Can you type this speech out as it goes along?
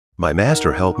My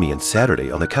master helped me on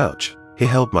Saturday on the couch. He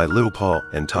held my little paw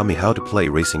and taught me how to play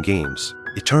racing games.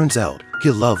 It turns out he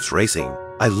loves racing.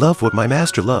 I love what my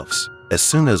master loves. As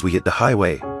soon as we hit the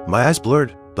highway, my eyes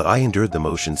blurred, but I endured the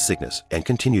motion sickness and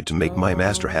continued to make my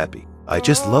master happy. I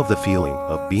just love the feeling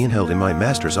of being held in my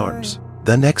master's arms.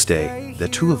 The next day, the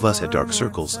two of us had dark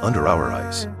circles under our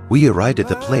eyes. We arrived at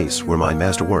the place where my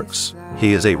master works.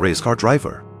 He is a race car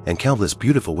driver, and countless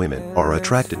beautiful women are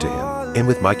attracted to him. And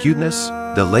with my cuteness,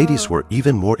 the ladies were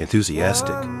even more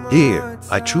enthusiastic. Here,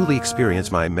 I truly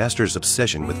experienced my master's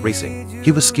obsession with racing.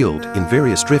 He was skilled in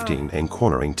various drifting and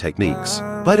cornering techniques,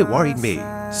 but it worried me,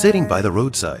 sitting by the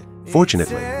roadside.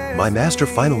 Fortunately, my master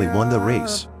finally won the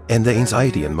race, and the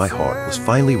anxiety in my heart was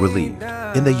finally relieved.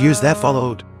 In the years that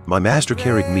followed, my master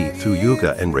carried me through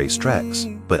yoga and race tracks,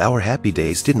 but our happy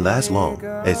days didn't last long.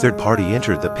 A third party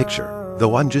entered the picture.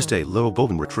 Though I'm just a little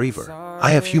golden retriever,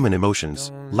 I have human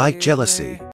emotions, like jealousy,